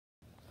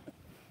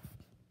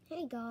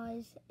Hey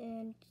guys,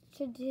 and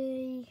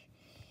today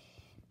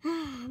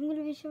I'm going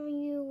to be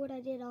showing you what I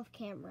did off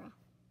camera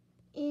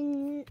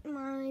in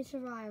my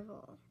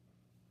survival,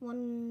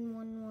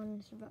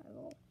 1-1-1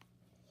 survival.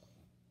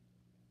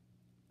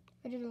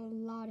 I did a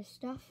lot of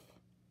stuff,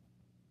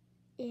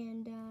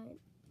 and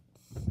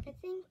I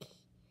think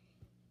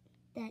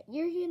that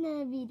you're going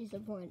to be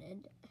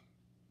disappointed.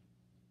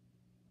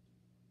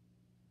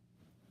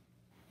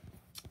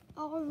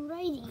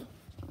 Alrighty,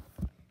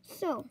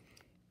 so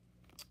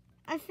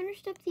I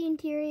finished up the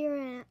interior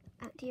and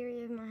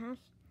exterior of my house,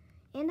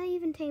 and I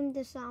even tamed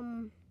this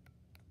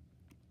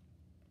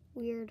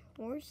weird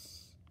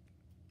horse,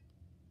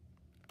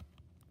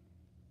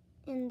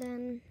 and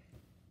then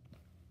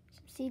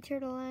some sea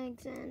turtle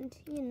eggs, and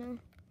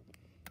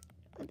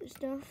other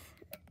stuff.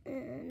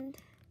 And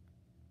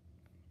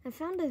I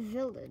found a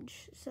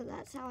village, so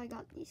that's how I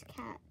got these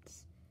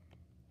cats.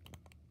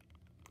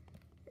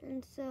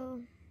 And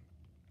so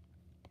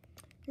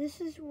this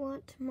is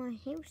what my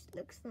house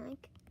looks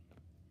like.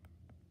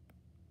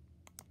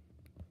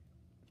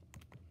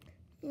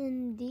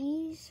 And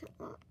this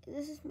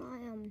is my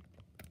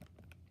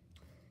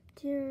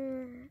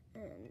deer,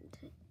 and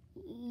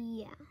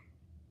yeah.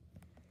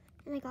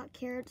 And I got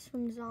carrots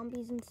from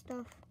zombies and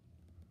stuff.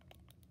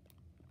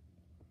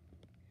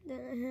 Then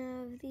I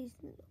have these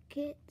little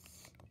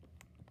kits.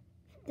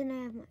 Then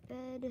I have my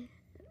bed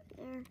over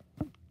there.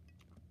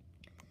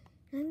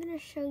 And I'm gonna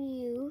show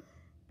you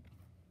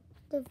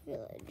the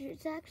village.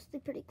 It's actually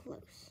pretty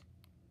close,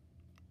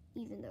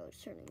 even though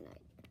it's turning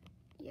night.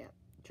 Yeah,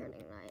 turning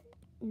night.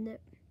 No.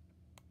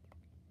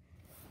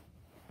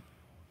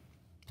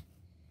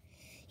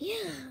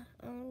 Yeah,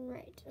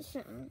 alright,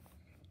 so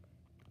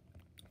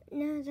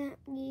now that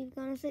we've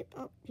gone to sleep,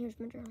 oh, here's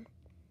my drone.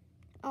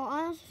 Oh,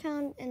 I also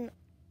found an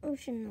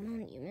ocean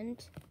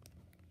monument,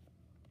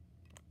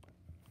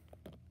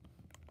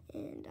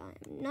 and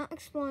I'm not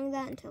exploring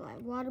that until I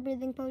have water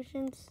breathing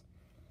potions,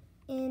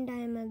 and I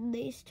am at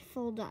least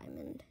full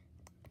diamond.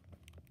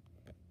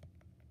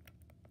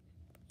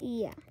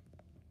 Yeah.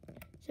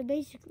 So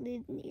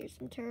basically, here's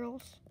some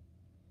turtles.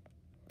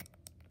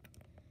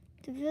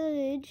 The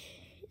village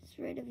is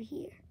right over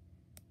here.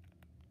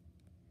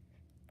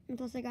 And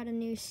plus I got a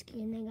new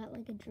skin. I got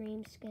like a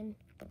dream skin.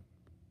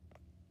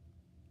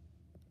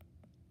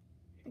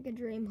 Like a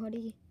dream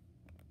hoodie.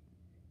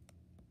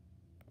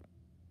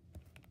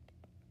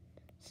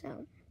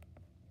 So,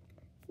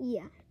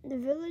 yeah. The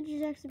village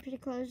is actually pretty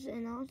close,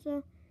 and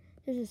also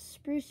there's a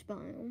spruce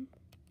biome.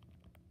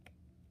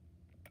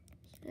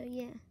 So,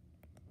 yeah.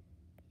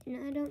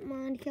 And I don't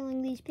mind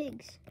killing these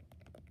pigs.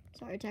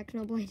 Sorry,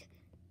 Technoblade.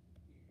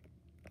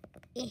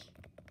 Eh.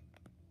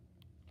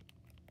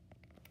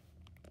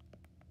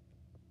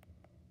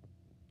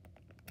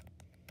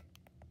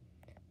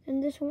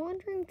 And this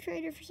wandering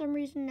trader, for some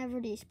reason,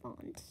 never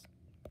despawns.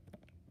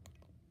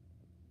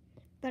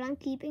 But I'm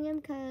keeping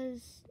him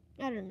because,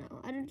 I don't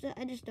know.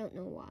 I just don't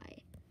know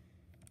why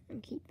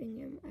I'm keeping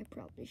him. I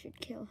probably should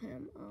kill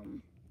him.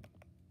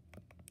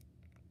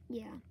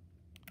 Yeah.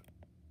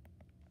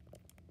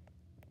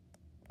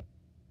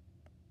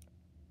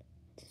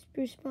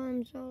 Spruce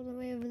bombs all the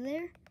way over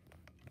there.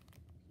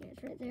 Yeah,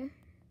 it's right there.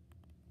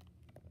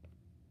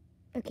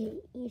 Okay,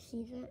 you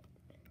see that?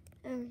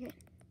 Okay.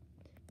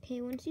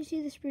 Okay, once you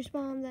see the spruce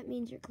bomb, that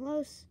means you're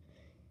close.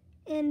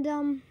 And,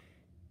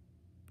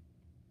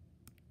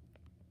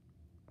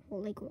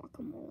 holy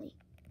guacamole.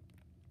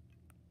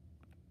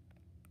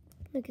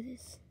 Look at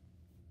this.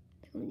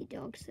 Look how many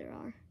dogs there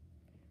are.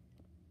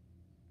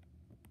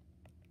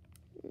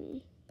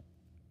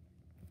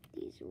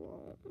 These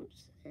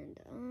worms,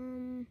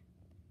 and,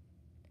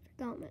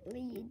 got my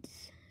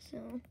leads, so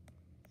I'm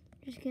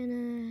just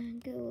gonna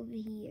go over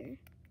here.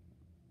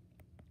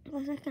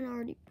 Plus I can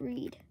already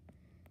breed,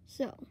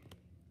 so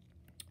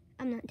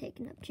I'm not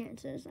taking up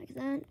chances like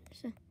that.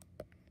 So,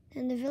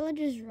 and the village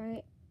is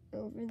right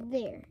over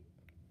there.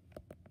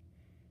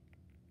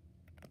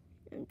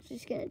 I'm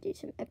just gonna do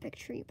some epic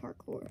tree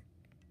parkour.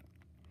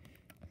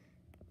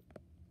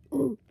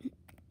 Ooh.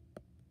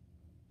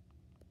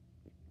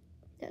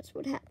 That's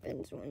what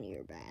happens when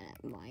you're bad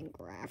at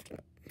Minecraft.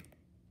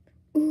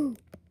 Ooh.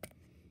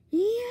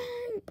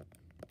 Yeah.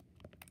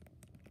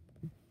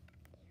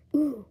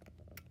 Ooh.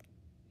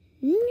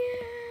 Yeah.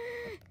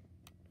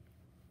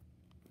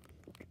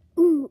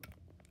 Ooh.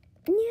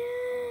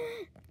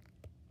 Yeah.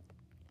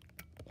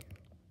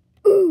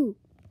 Ooh.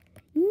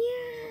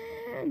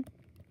 Yeah.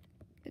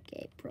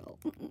 Okay, pro.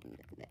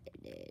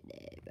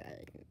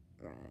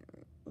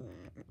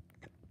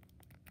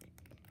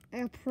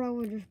 A pro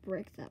would just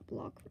break that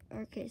block.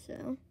 Okay,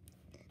 so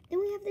then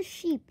we have the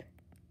sheep.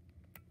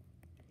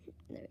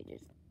 Let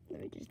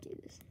me just do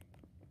this.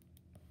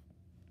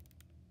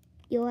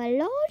 Yo,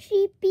 hello,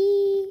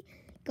 sheepy.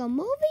 Come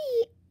over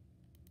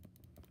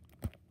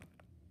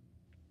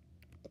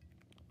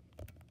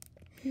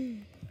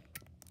here.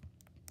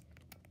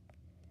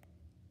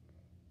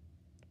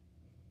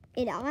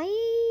 And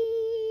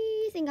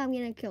I think I'm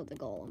gonna kill the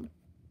golem.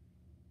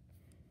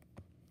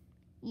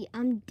 Yeah,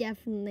 I'm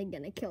definitely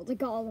gonna kill the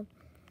golem.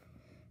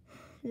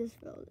 This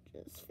village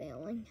is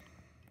failing.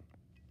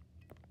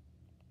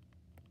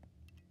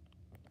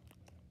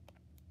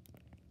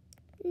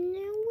 Now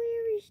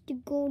where is the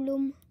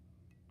golem?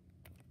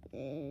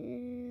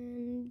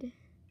 And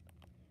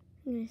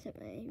I'm gonna set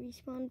my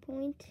respawn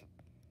point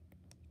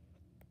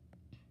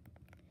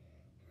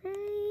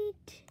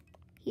right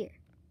here.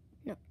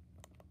 No,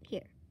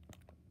 here.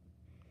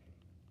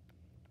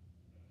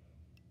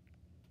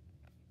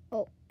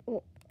 Oh,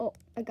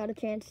 I got a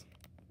chance.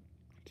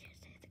 To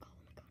hit the golem.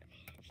 I got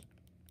advantage.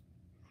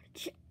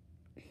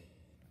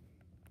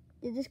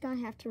 Did this guy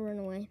have to run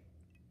away?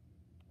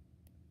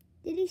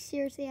 Did he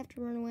seriously have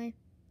to run away?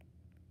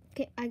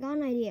 Okay, I got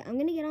an idea. I'm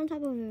gonna get on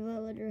top of a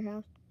villager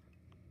house.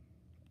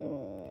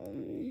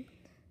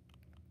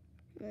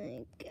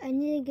 Like, I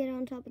need to get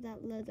on top of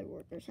that leather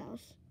worker's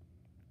house.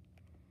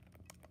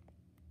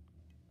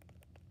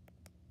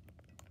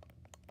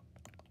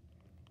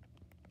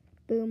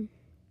 Boom.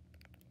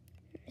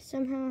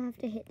 Somehow I have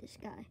to hit this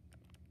guy.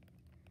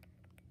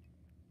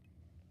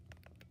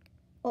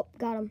 Oh,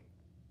 got him.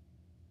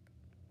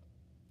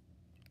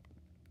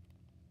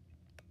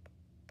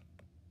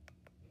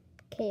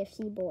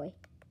 KFC boy.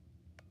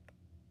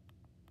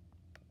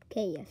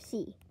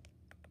 KFC.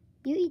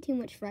 You eat too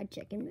much fried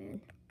chicken,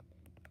 man.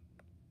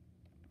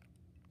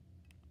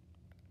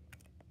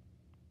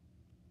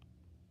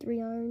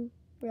 Three iron?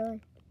 Really?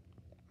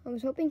 I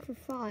was hoping for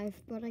 5,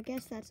 but I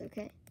guess that's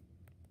okay.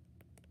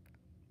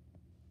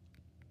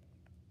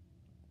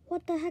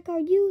 What the heck are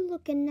you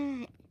looking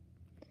at?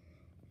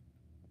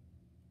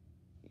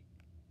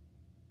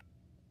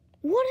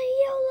 What are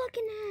you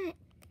looking at?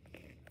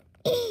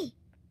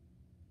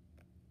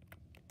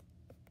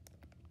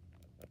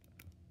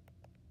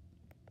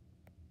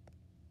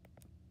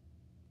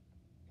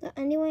 So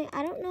anyway,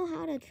 I don't know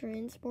how to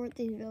transport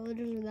these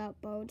villagers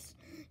without boats,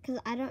 because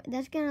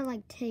that's gonna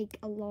like take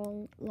a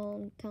long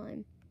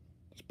time.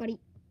 Just buddy,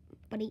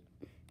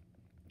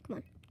 come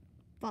on,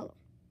 follow,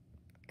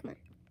 come on.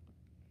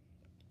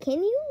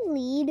 Can you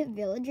lead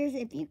villagers?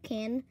 If you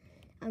can,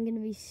 I'm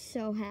gonna be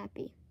so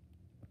happy.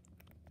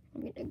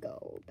 I'm gonna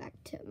go back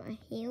to my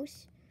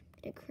house,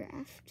 gonna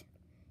craft,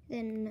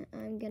 then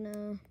I'm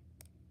gonna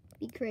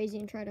be crazy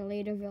and try to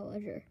lead a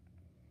villager.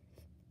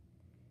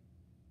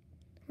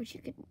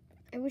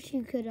 I wish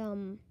you could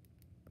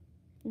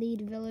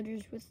lead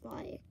villagers with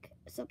like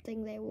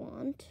something they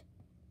want,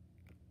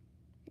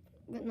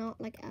 but not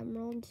like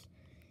emeralds.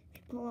 If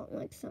you pull out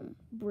like some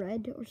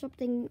bread or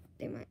something,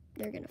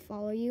 they're gonna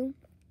follow you.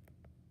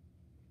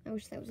 I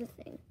wish that was a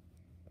thing.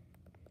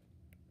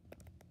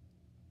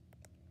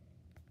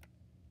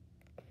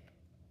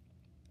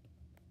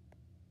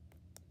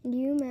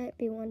 You might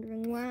be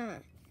wondering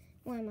why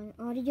my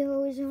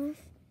audio is off.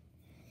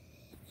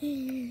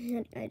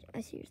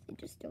 I seriously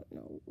just don't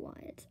know why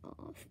it's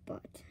off,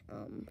 but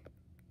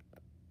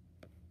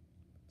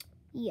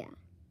yeah.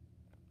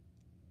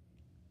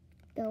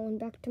 Going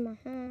back to my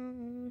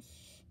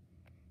house.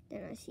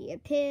 Then I see a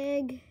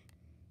pig.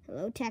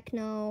 Hello,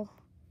 Techno.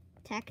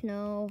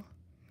 Techno's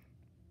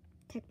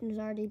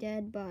already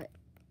dead, but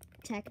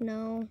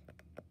Techno.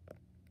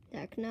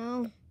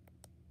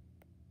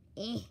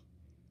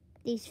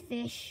 These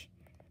fish.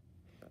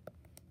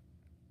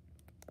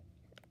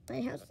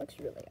 My house looks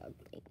really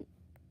ugly.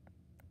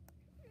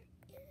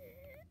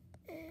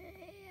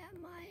 Yeah,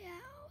 my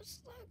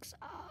house looks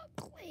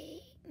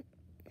ugly.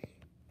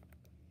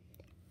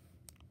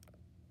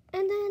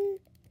 And then,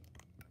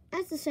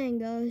 as the saying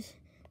goes,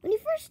 when you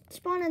first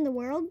spawn in the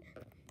world,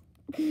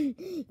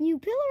 you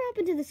pillar up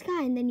into the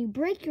sky and then you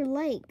break your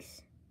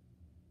legs.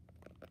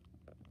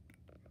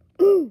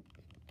 Ooh!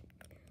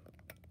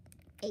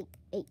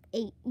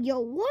 Hey, yo,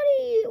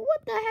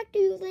 what the heck do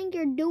you think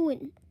you're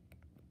doing?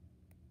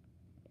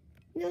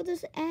 Yo,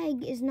 this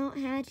egg is not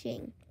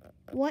hatching.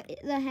 What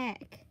the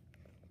heck?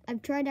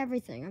 I've tried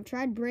everything. I've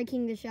tried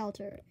breaking the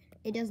shelter.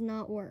 It does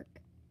not work.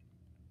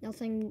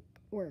 Nothing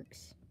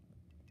works.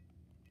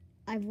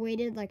 I've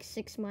waited like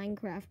 6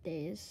 Minecraft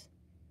days.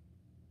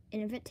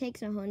 And if it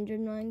takes 100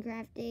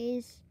 Minecraft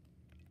days,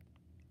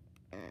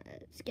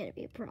 it's gonna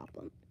be a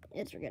problem.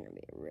 It's gonna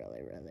be a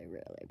really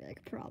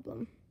big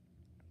problem.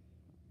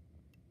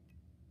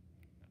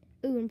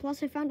 Ooh, and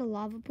plus I found a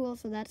lava pool,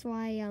 so that's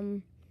why,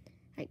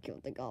 I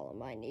killed the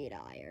golem. I need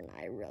iron.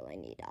 I really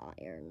need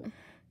iron.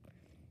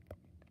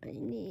 I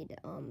need,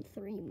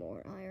 3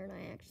 more iron.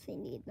 I actually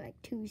need, like,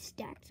 2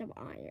 stacks of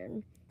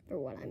iron for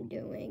what I'm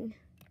doing.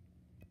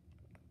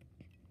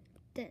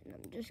 Then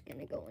I'm just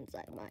gonna go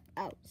inside my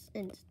house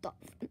and stuff.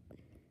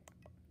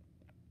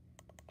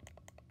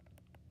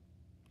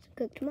 Some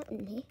cooked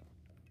mutton here.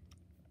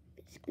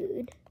 It's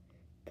good.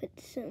 Put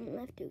some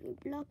leftover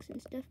blocks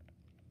and stuff.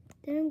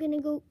 Then I'm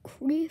gonna go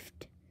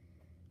craft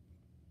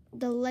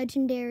the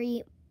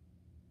legendary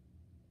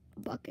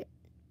bucket.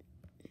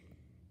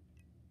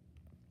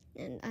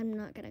 And I'm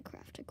not gonna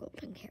craft a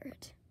golden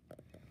carrot.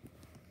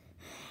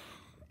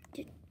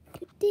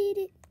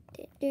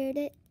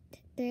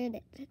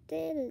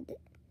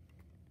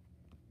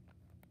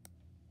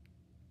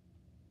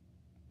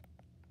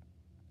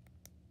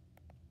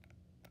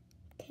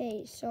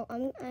 Okay, so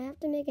I have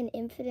to make an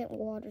infinite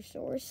water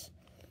source.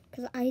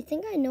 Because I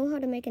think I know how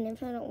to make an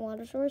infinite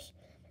water source.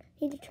 I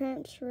need to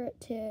transfer it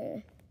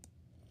to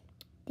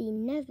the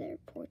nether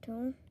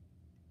portal.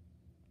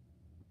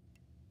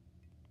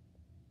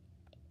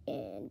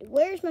 And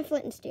where's my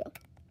flint and steel?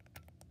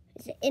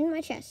 Is it in my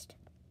chest?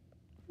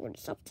 Or did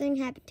something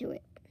happen to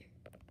it?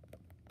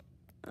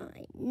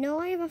 I know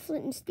I have a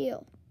flint and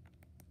steel.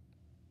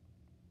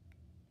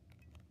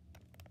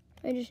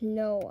 I just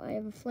know I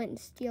have a flint and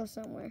steel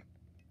somewhere.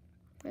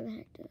 Where the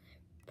heck did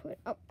I put it?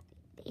 Oh,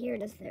 here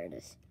it is, there it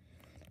is.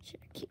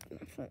 Should keep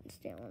my flint and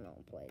steel in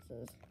all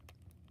places.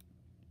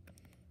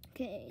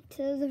 Okay,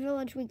 to the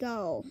village we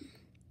go.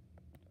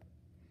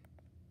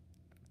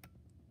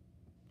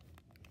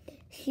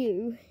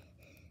 Phew.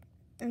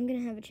 I'm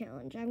gonna have a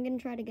challenge. I'm gonna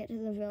try to get to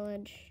the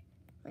village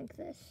like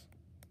this.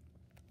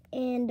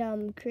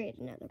 And create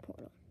another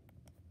portal.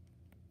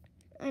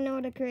 I know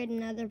how to create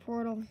another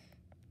portal.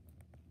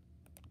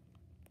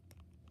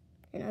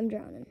 And I'm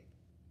drowning.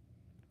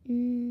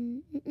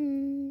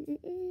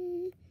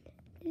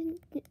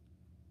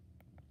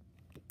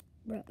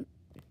 Bro.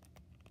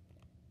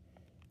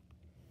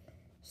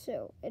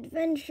 So,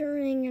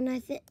 adventuring, and I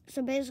think,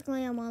 so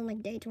basically I'm on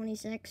like day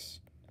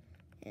 26,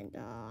 and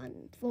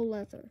I'm full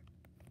leather.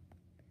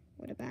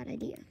 What a bad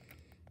idea.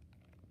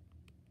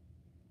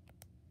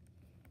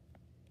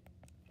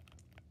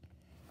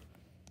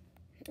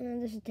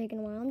 And this is taking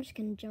a while. I'm just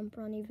gonna jump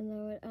run, even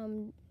though it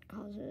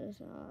causes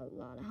a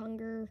lot of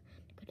hunger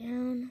to go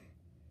down.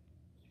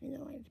 Even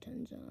though I have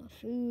tons of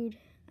food,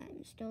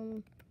 I'm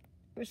still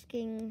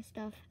risking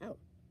stuff out.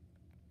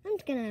 I'm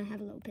just gonna have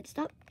a little pit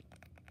stop.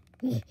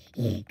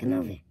 Come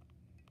over.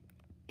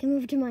 Come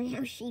over to my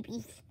house,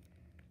 sheepies.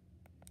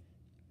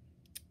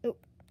 Oh,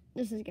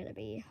 this is gonna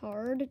be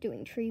hard,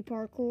 doing tree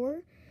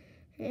parkour.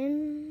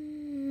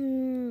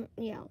 And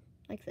yeah,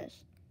 like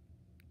this.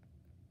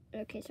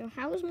 Okay, so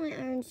how is my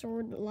iron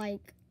sword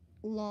like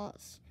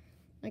lost?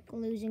 Like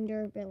losing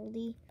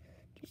durability?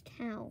 Just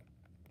how?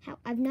 How?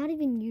 I've not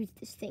even used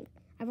this thing.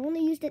 I've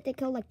only used it to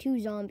kill like 2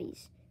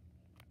 zombies.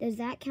 Does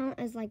that count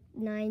as like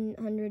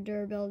 900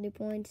 durability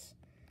points?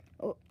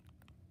 Oh,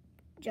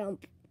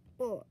 jump.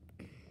 Oh.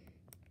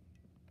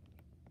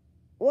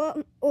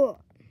 Whoa. Oh.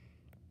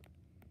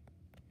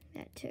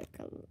 I took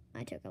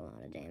a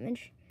lot of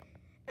damage.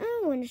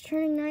 Oh, and it's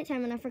turning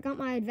nighttime and I forgot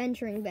my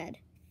adventuring bed.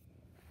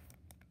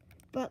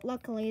 But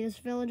luckily, this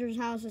villager's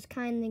house is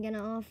kindly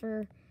gonna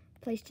offer a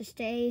place to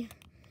stay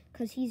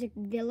because he's a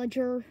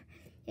villager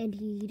and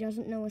he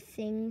doesn't know a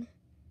thing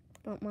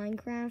about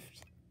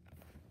Minecraft.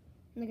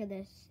 Look at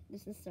this.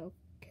 This is so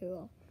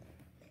cool.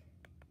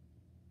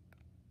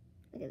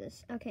 Look at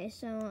this. Okay,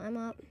 so I'm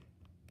up.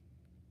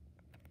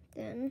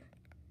 Then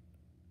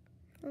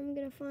I'm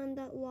gonna find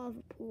that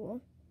lava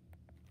pool.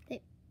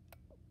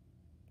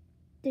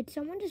 Did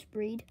someone just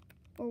breed?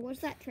 Or was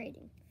that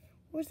trading?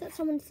 Or was that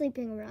someone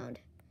sleeping around?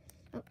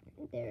 Oh,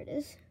 there it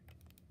is.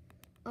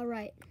 All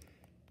right.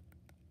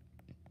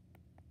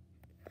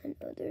 I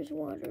know there's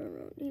water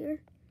around here.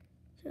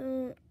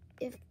 So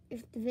if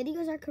the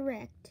videos are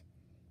correct,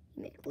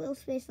 you make a little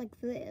space like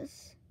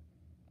this.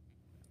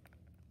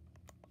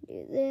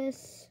 Do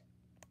this.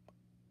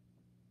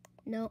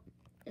 Nope.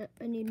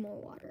 I need more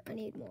water. I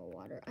need more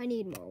water. I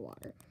need more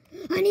water.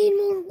 I need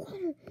more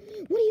water.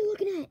 What are you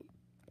looking at?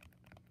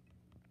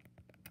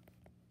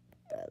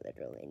 I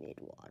literally need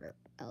water.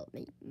 Help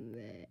me.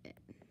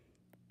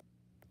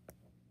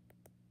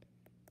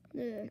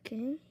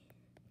 Okay.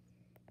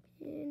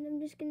 And I'm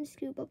just gonna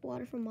scoop up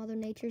water from Mother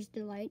Nature's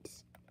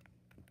delights.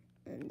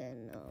 And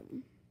then,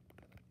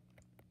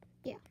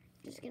 yeah.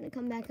 Just gonna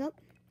come back up.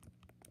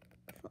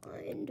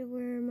 Find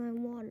where my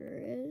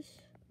water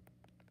is.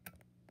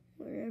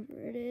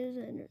 Wherever it is.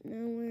 I don't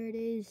know where it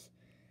is.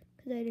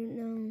 Because I don't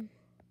know.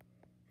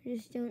 I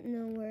just don't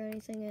know where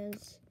anything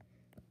is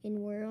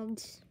in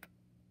worlds.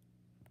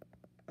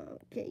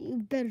 Okay, you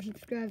better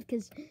subscribe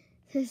because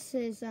this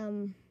is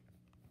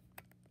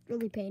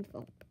really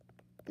painful.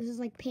 This is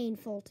like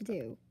painful to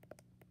do.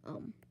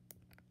 So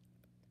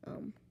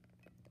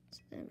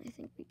then I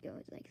think we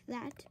go like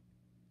that.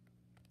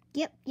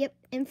 Yep,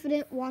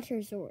 infinite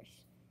water source.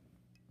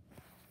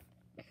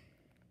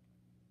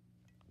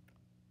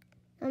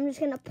 I'm just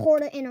gonna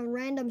pour it in a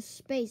random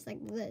space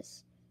like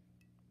this.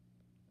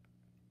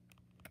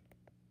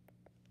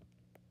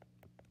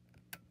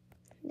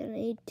 I'm gonna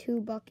need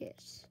 2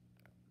 buckets.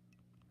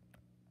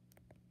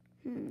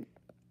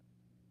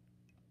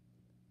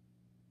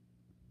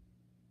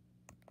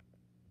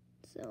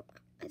 So,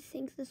 I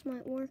think this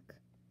might work.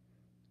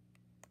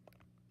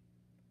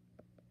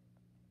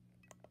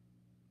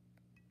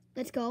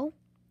 Let's go.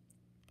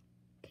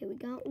 Okay, we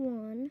got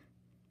 1.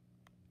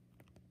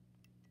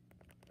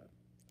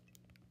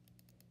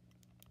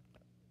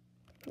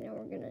 Now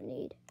we're gonna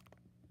need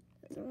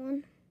the other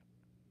one.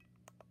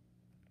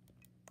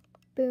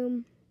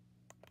 Boom.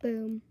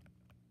 Boom.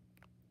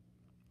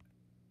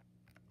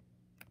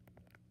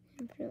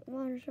 Infinite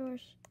water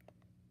source.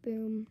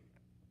 Boom.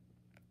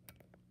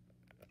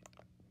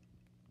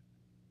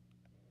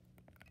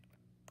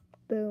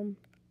 Boom.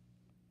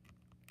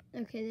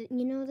 Okay,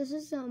 you know, this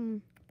is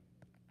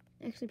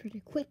actually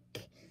pretty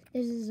quick.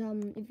 This is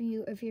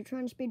if you're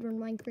trying to speedrun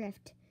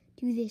Minecraft,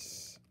 do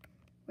this,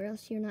 or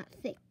else you're not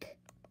thick,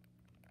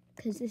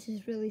 because this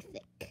is really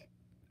thick.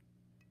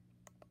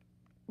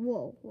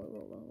 Whoa, whoa,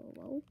 whoa, whoa, whoa,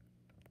 whoa.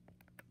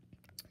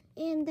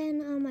 And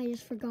then I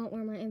just forgot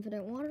where my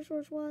infinite water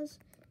source was.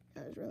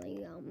 That was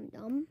really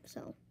dumb.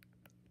 So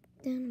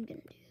then I'm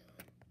gonna do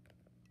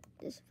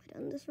this. If I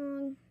done this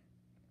wrong,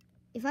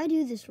 if I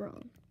do this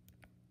wrong,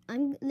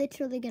 I'm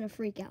literally gonna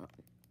freak out.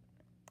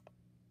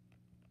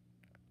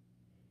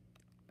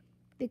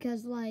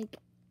 Because, like,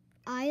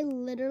 I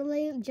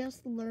literally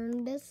just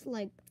learned this,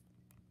 like,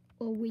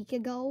 a week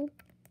ago.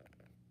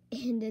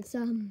 And it's,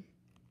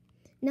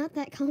 not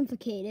that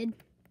complicated.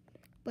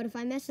 But if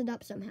I mess it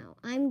up somehow,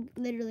 I'm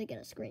literally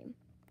gonna scream.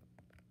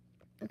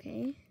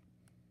 Okay.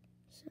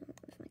 So,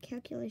 if my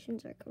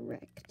calculations are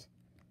correct.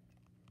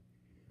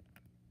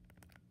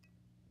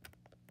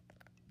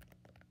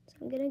 So,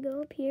 I'm gonna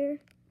go up here.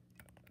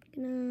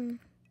 I'm gonna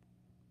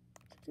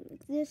something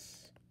like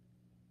this.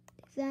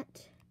 Do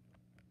that.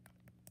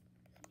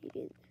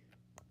 You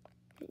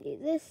do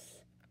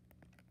this,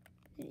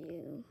 then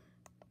you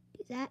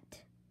do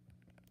that,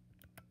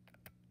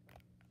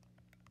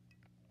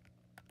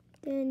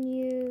 then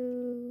you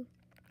do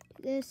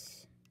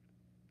this,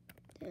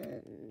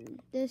 then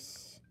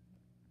this,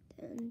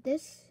 then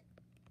this,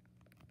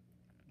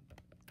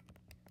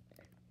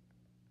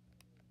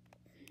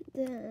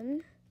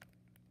 then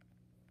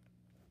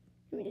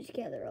let me just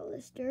gather all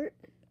this dirt.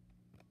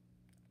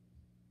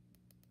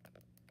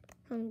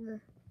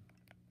 Hunger.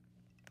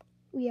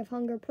 We have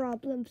hunger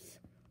problems.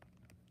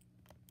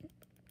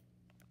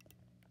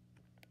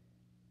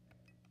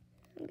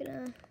 I'm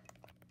gonna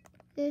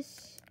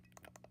this,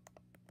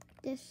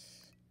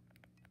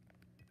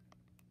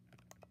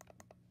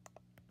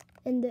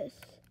 and this,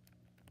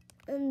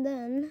 and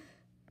then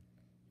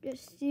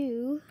just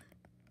do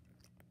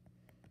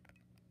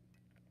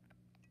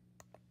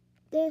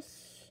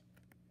this.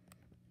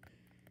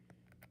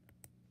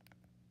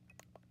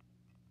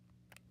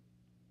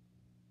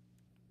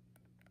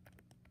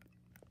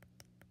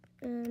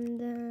 And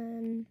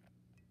then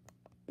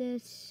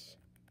this,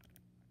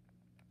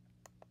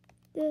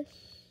 this,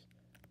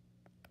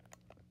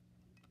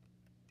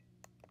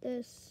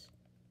 this.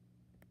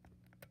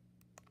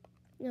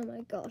 Oh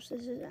my gosh,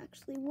 this is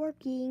actually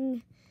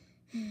working.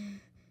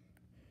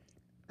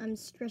 I'm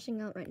stressing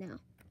out right now.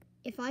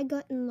 If I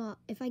get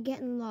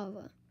in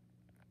lava,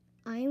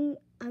 I'm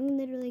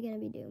literally gonna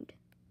be doomed.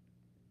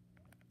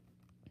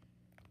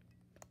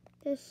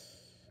 This.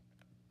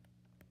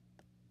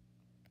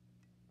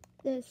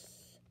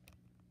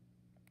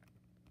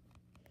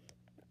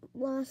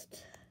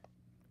 Last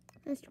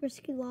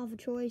risky lava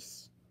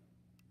choice.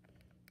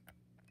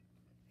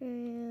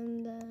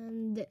 And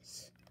then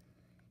this.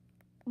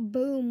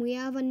 Boom, we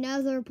have a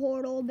nether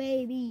portal,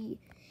 baby.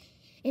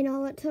 And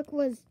all it took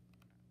was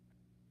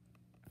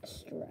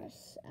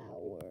stress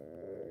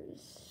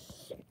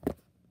hours.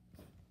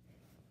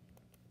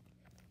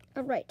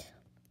 All right.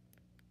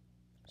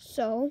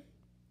 So,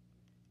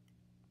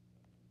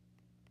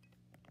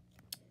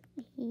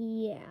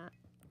 yeah.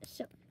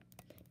 So,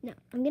 now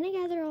I'm gonna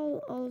gather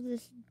all of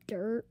this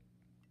dirt,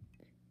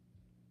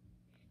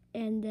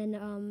 and then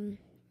I'm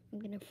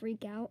gonna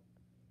freak out.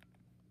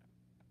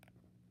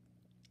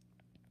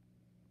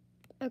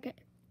 Okay.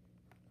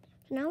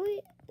 So now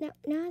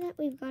that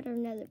we've got our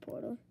nether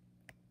portal,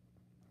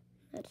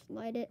 let's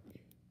light it.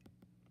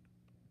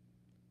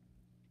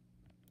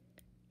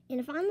 And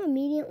if I'm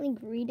immediately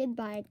greeted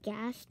by a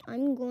ghast,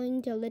 I'm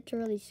going to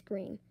literally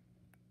scream.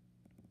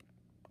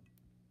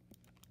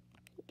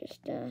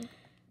 Just,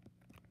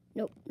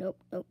 nope.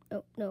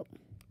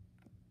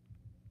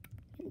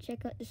 And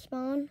check out the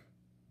spawn.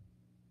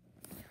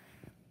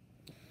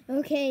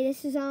 Okay,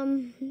 this is,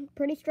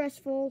 pretty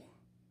stressful.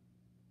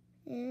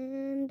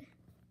 And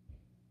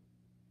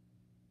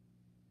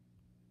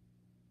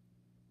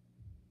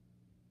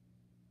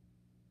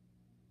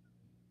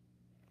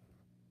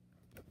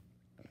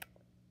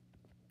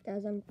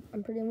guys,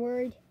 I'm pretty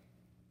worried.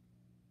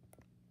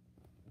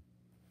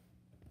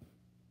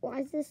 Why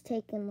is this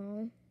taking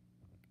long?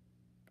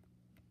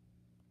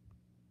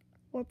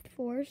 Warped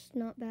force,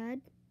 not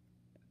bad.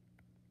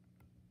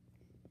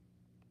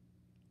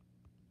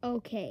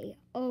 Okay,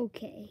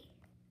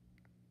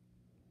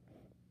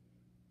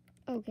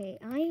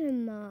 I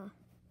am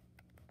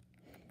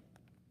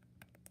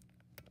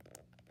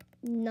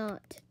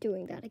not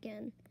doing that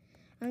again.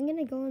 I'm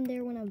gonna go in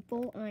there when I'm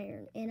full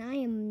iron, and I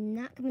am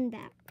not coming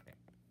back.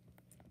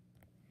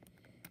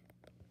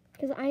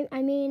 Because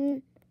I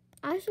mean,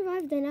 I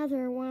survived the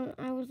nether when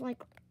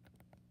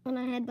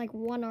I had like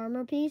one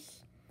armor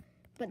piece,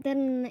 but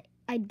then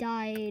I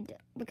died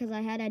because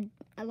I had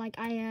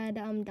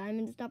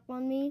diamond stuff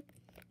on me,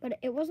 but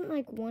it wasn't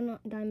like one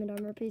diamond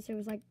armor piece. It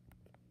was like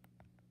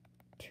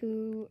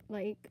two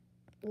like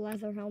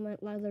leather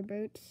helmet, leather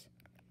boots.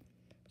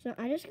 So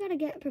I just gotta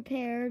get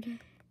prepared.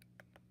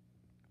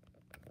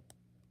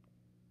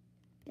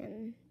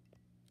 Then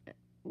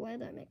why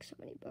did I make so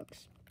many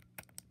books?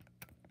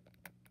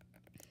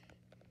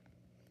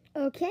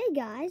 Okay,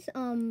 guys,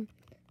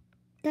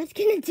 that's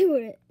gonna do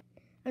it.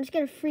 I'm just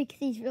gonna freak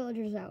these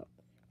villagers out.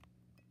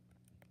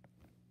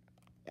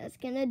 That's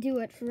gonna do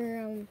it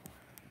for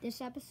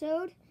this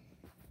episode.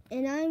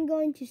 And I'm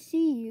going to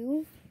see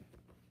you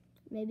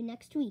maybe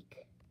next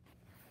week.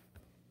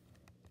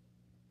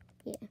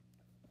 Yeah.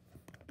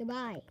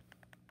 Goodbye.